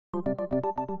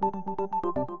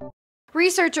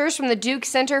Researchers from the Duke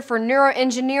Center for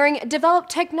Neuroengineering developed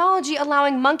technology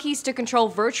allowing monkeys to control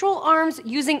virtual arms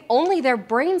using only their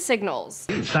brain signals.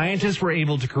 Scientists were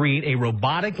able to create a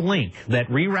robotic link that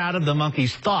rerouted the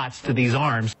monkey's thoughts to these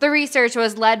arms. The research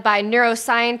was led by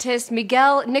neuroscientist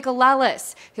Miguel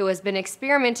Nicolelis, who has been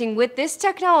experimenting with this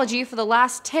technology for the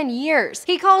last 10 years.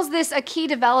 He calls this a key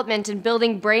development in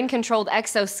building brain-controlled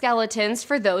exoskeletons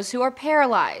for those who are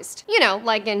paralyzed. You know,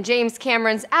 like in James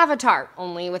Cameron's Avatar,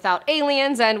 only without aliens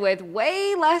and with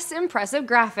way less impressive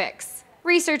graphics.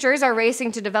 Researchers are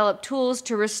racing to develop tools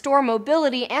to restore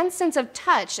mobility and sense of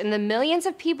touch in the millions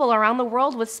of people around the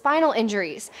world with spinal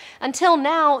injuries. Until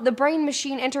now, the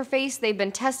brain-machine interface they've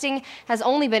been testing has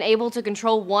only been able to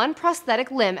control one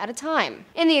prosthetic limb at a time.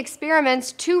 In the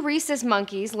experiments, 2 rhesus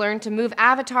monkeys learned to move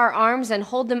avatar arms and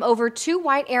hold them over 2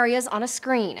 white areas on a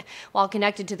screen. While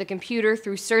connected to the computer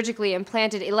through surgically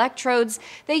implanted electrodes,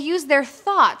 they used their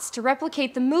thoughts to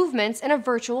replicate the movements in a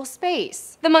virtual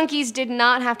space. The monkeys did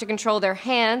not have to control their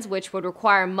hands, which would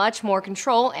require much more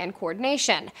control and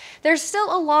coordination. There's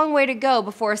still a long way to go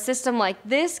before a system like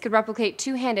this could replicate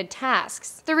two-handed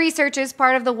tasks. The research is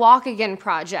part of the Walk Again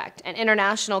project, an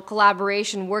international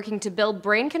collaboration working to build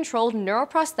brain-controlled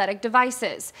neuroprosthetic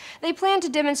devices. They plan to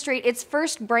demonstrate its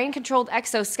first brain-controlled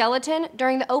exoskeleton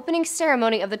during the opening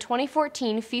ceremony of the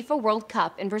 2014 FIFA World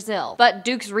Cup in Brazil. But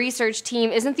Duke's research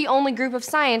team isn't the only group of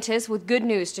scientists with good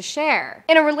news to share.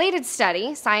 In a related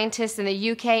study, scientists in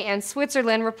the UK and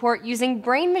Switzerland report using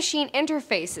brain-machine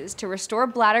interfaces to restore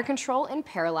bladder control in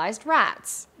paralyzed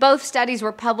rats. Both studies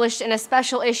were published in a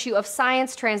special issue of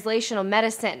Science Translational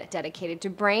Medicine dedicated to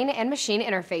brain and machine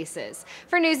interfaces.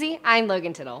 For Newsy, I'm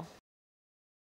Logan Tittle.